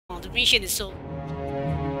The mission is so...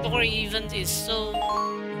 story event is so...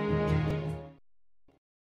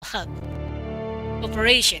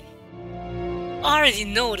 Operation. I already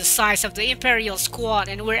know the size of the Imperial squad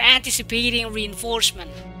and we're anticipating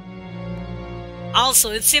reinforcement.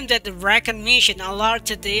 Also, it seemed that the Recon mission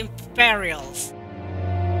alerted the Imperials.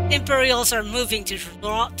 The Imperials are moving to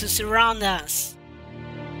surround us.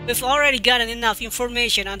 We've already gotten enough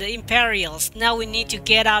information on the Imperials, now we need to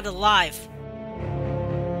get out alive.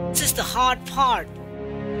 This is the hard part.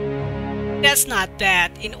 That's not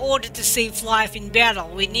bad. In order to save life in battle,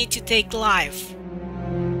 we need to take life.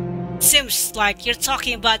 Seems like you're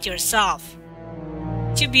talking about yourself.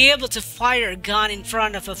 To be able to fire a gun in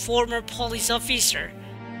front of a former police officer,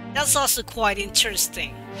 that's also quite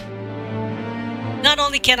interesting. Not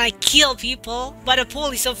only can I kill people, but a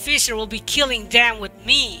police officer will be killing them with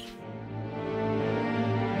me.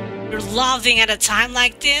 You're laughing at a time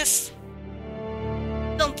like this?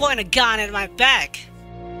 Don't point a gun at my back.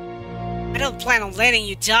 I don't plan on letting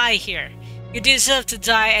you die here. You deserve to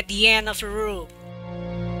die at the end of the rope.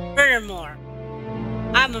 Furthermore,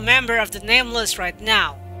 I'm a member of the Nameless right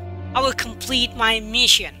now. I will complete my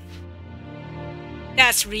mission.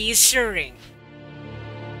 That's reassuring.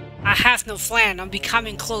 I have no plan on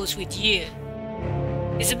becoming close with you.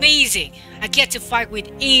 It's amazing. I get to fight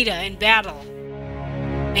with Ada in battle.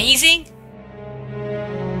 Amazing?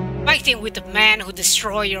 Fighting with the man who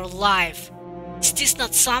destroyed your life. Is this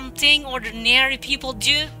not something ordinary people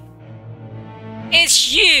do?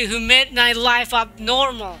 It's you who made my life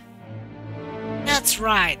abnormal. That's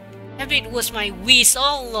right. Maybe it was my wish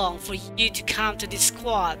all along for you to come to this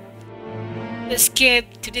squad. To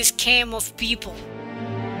escape to this camp of people.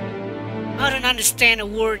 I don't understand a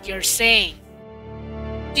word you're saying.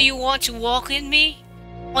 Do you want to walk with me?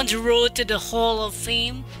 On the road to the Hall of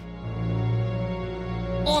Fame?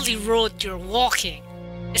 Only road you're walking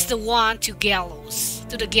is the one to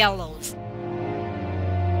the gallows.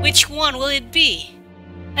 Which one will it be?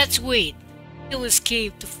 Let's wait. You'll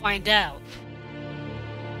escape to find out.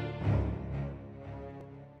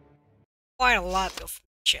 Quite a lot of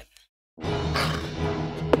shit.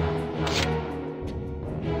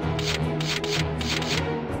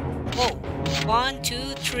 Whoa. 1,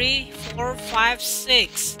 2, 3, 4, 5,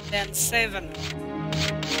 6, then 7.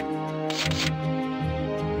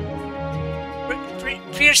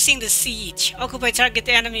 Piercing the siege. Occupy target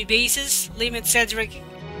enemy bases. Limit Cedric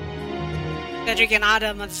and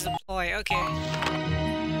Adam as deploy. Okay.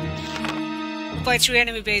 Occupy 3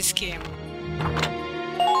 enemy base camp.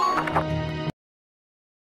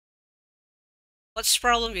 What's the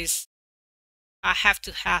problem is I have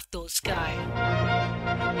to have those guys.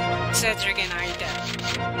 Cedric and Ida.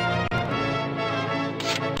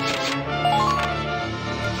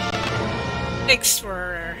 6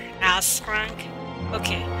 for ass rank.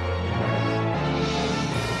 Okay.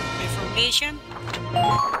 Information.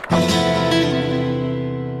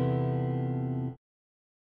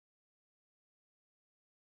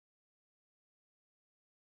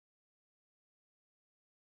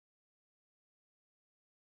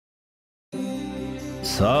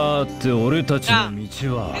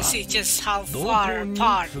 Let's see just how far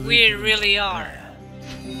apart we really are.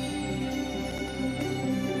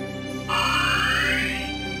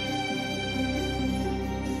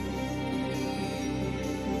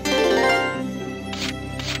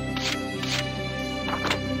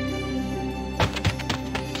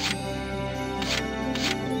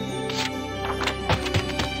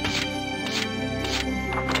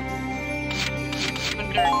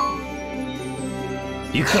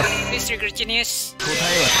 Mr. Gritinius.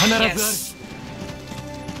 Yes.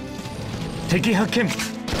 敵発見。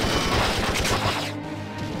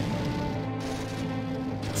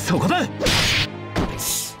そこだ。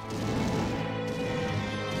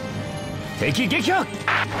敵撃破。や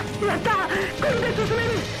った。これで進める。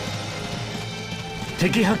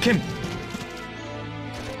敵発見。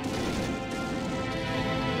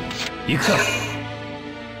行くか。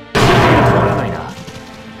通らないな。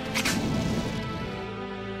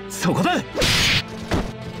そこだ。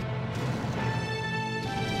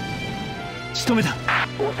仕留めた。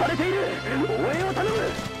押されている。応援を頼む。慌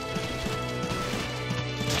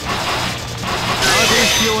てる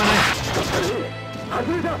必要はない。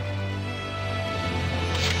外れた。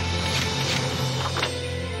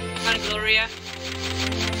Gloria.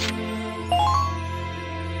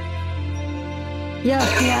 やっ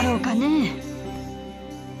てやろうかね。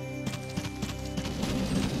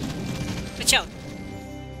Watch out.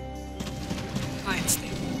 Fine, stay.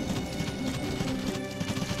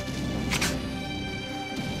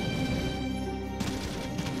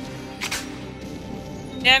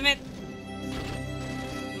 Damn it.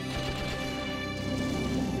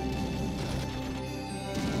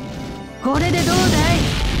 これでどうだ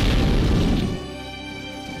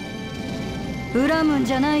い。恨むん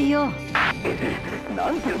じゃないよ。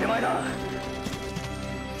なんていう手前だ。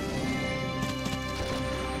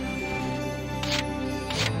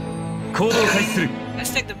行動開始する。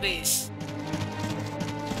 Let's take the base.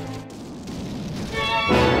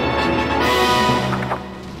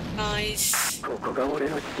 Nice. ここが俺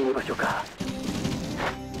の死に場所か。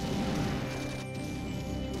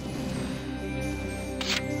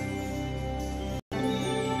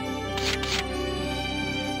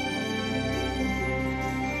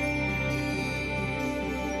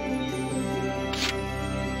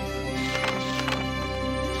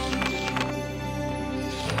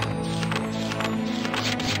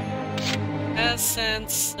Send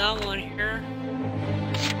someone here.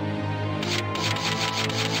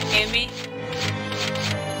 Amy.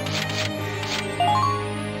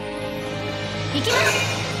 行きます。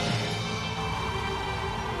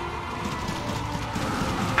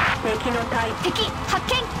敵の隊敵発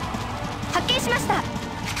見。発見しました。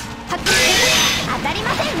発見。当たり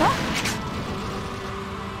ませんよ。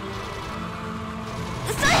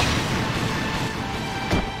そ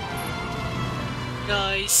れ。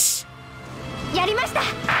Nice. やりました。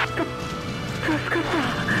助かっ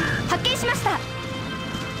た。発見しました。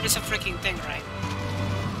There's a freaking thing, right?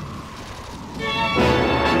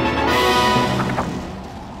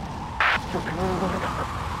 職人殺だ。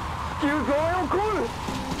地球増援をコール。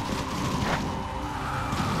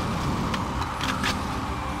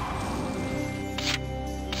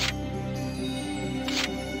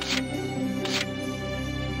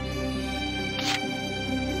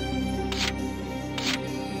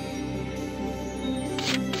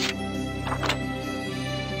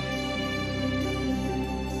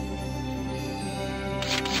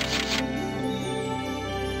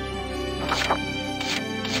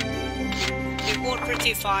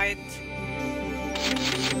Fight.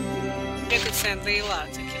 They could send Riela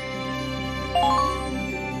to kill.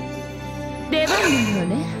 出番なの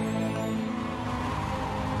ね。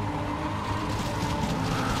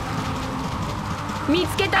見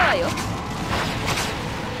つけたわよ。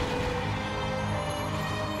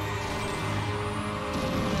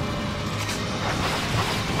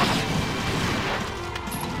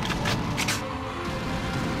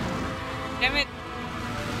Damn it.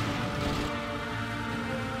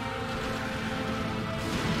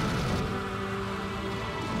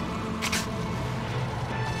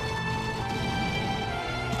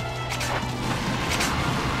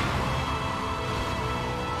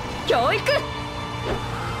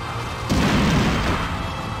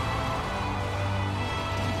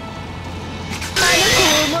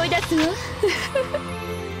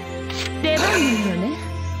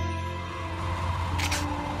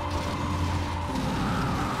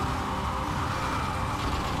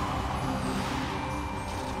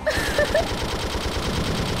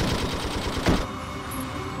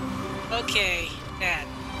 Okay, that.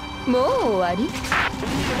 もう終わり。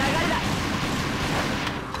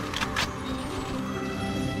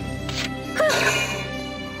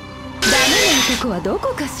ダメな男はど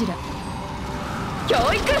こかしら。教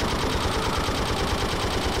育。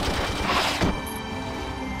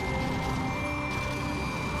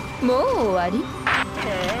もう終わり。へ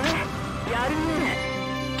え、やるね。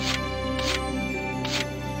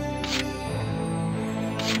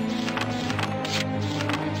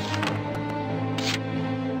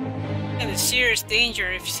Serious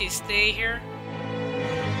danger if she stay here.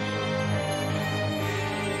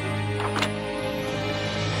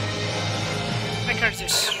 My car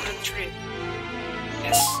just retreat.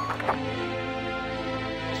 Yes.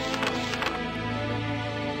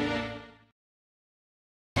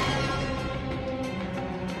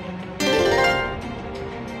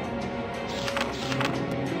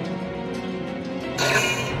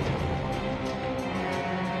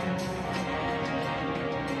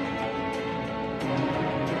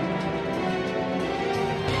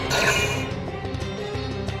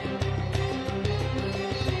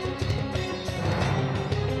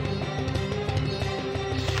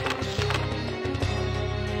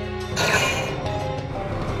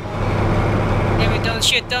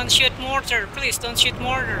 Don't shoot mortar, please don't shoot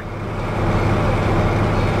mortar.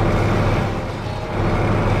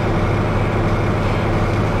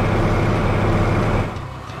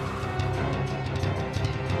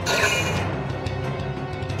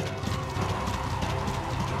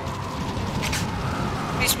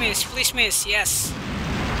 Please miss, yes.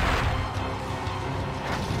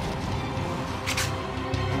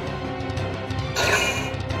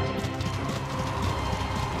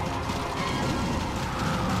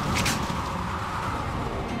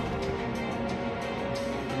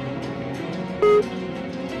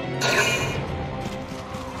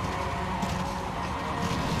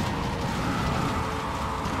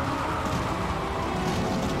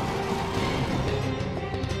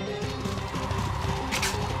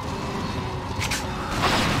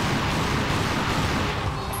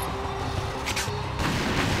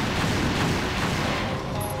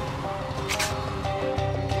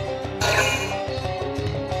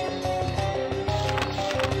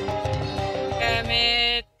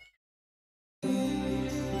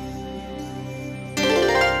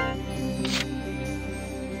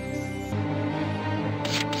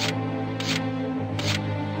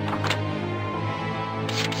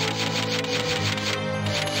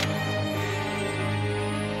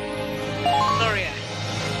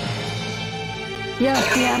 や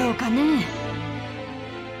ってやろうかね。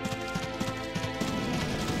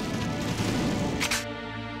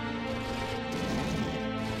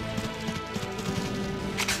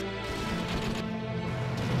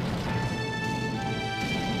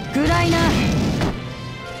暗いな。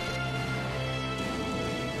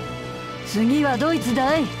次はドイツ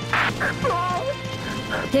だい。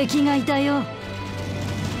敵がいたよ。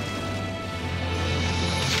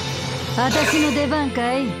私の出番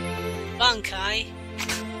かい。番かい。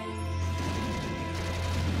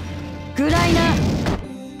暗いな。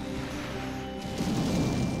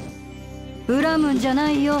恨むんじゃ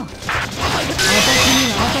ないよ。私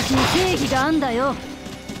には私の正義があんだよ。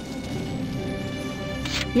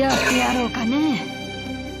やってやろうかね。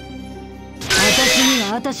私に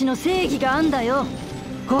は私の正義があんだよ。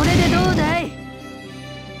これでどうだい。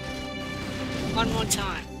 One more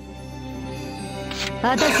time.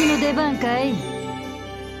 私の出番かい。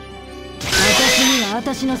私には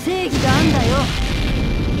私の正義があんだよ。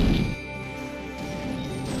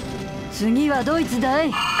次はドイツだい。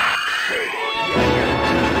守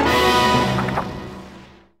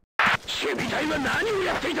備隊は何を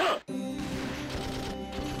やっていた。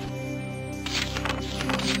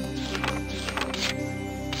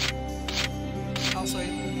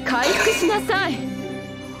回復しなさい。痛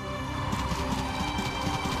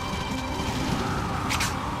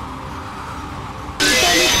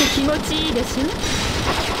みって気持ちいいでしょ。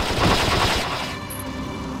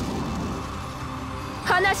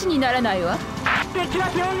話にならないわ。敵は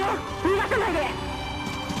病院を逃がさないで。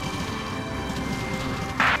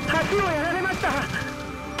橋をやられました。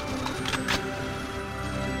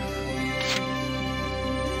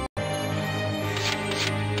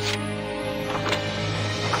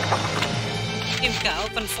Imca,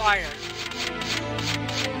 open fire.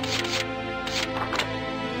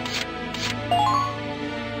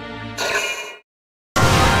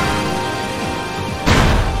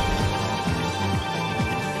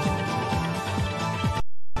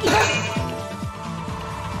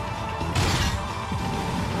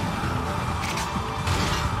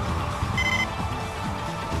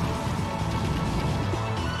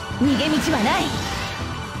逃げ道はない。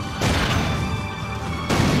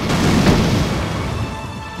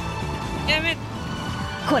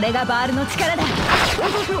これがバールの力だ。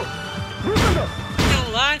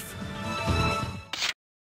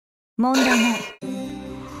問題ない。嫌い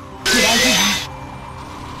じゃない。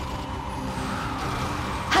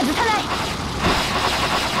外さない。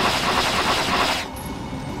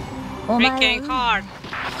お前は Breaking hard.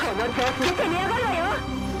 この調子で攻め上がるわよ。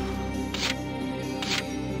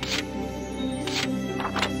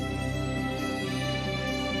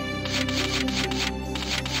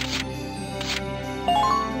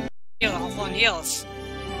Heals.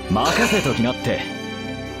 任せときなって。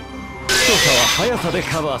太さは速さで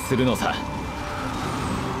カバーするのさ。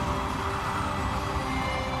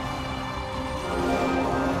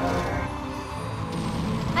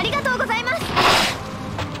ありがとうございます。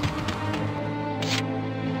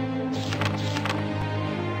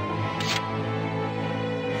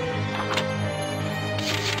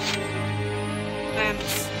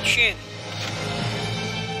Shit.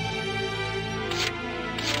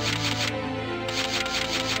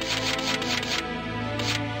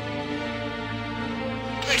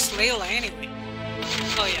 Where's Leila anyway?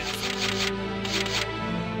 Oh yeah.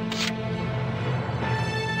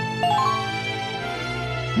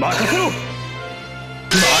任せろ。負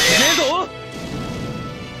けねえぞ。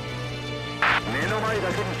目の前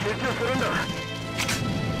だけに集中するんだ。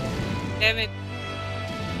Damn it.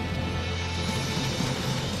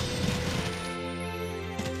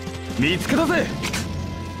 見つけたぜ。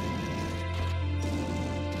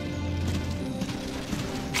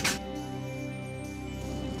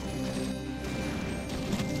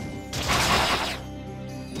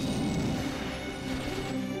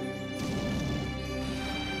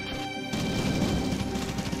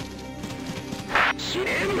司令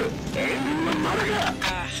部、援軍はまだか。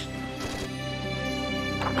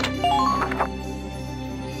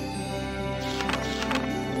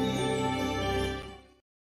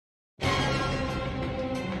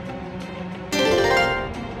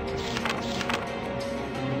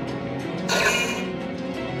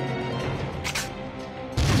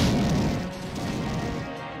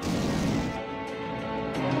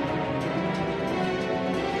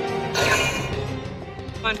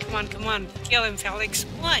Come on, kill him, Felix.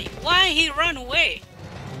 Why? Why he run away?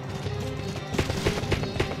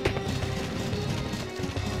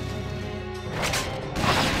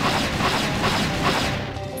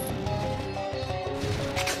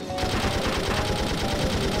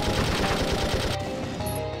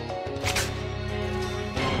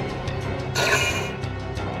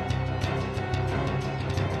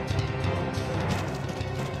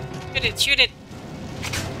 Shoot it, shoot it.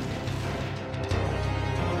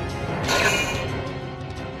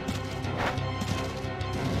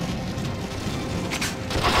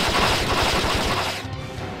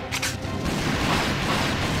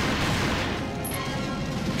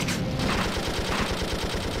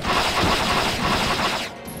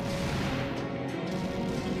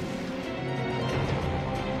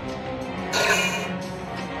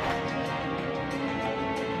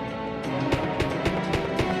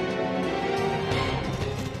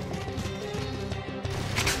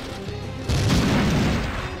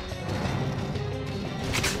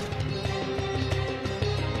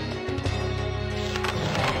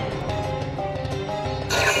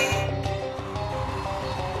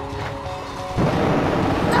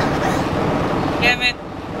 Damn it.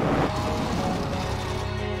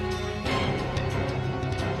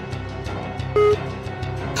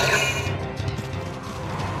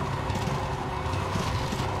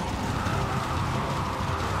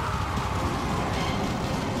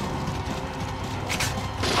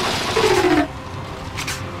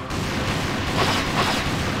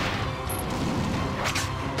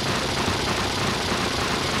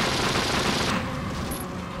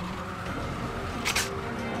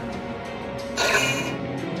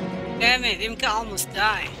 Damn it, Imca almost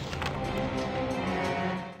died.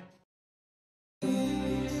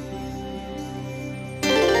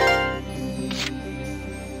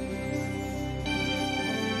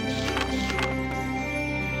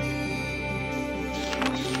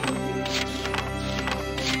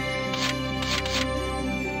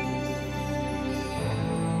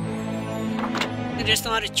 There's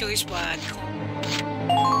not a choice but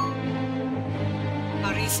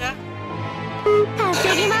Marisa.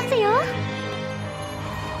 稼ぎますよ。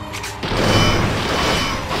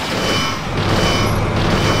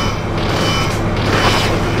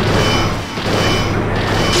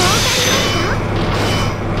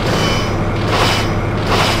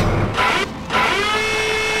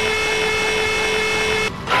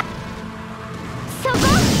そこ。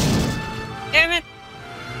Damn it.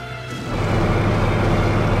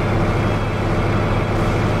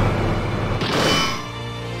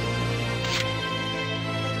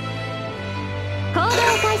 行動を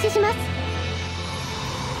開始します。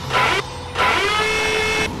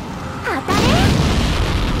当たれ。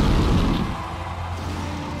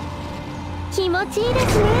気持ちいいです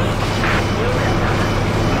ね。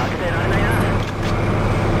負けてられないな。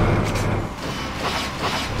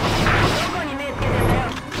どこに目つけてんだよ。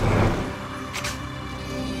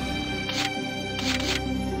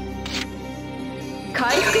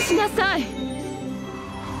回復しなさい。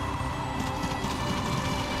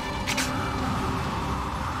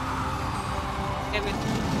Damn it.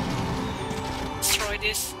 Destroy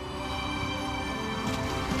this.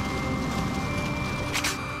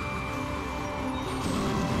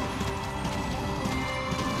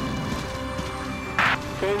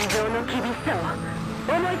 戦場の厳しさを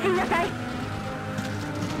思い知りなさい。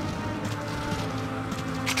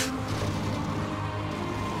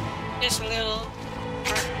Just a little.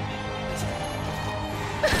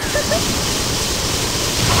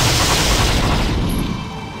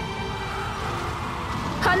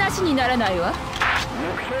 話にならないわ。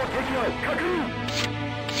目標敵を確認。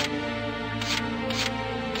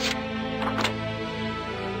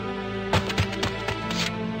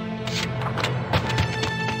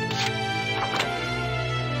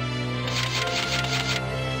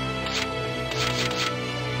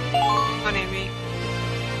On enemy.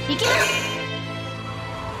 行きます。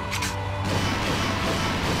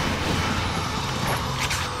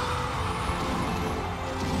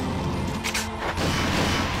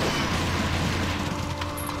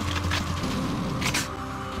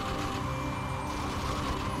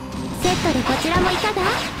セットでこちらもいかが？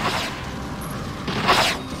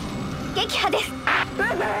撃破です。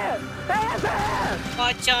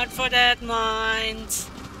 Watch out for that mines.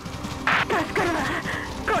 助かるわ。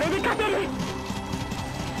これで勝てる。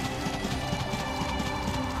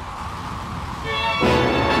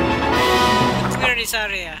Clear this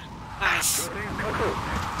area. Nice. 拠点確保。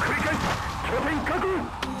繰り返す。拠点確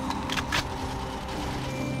保。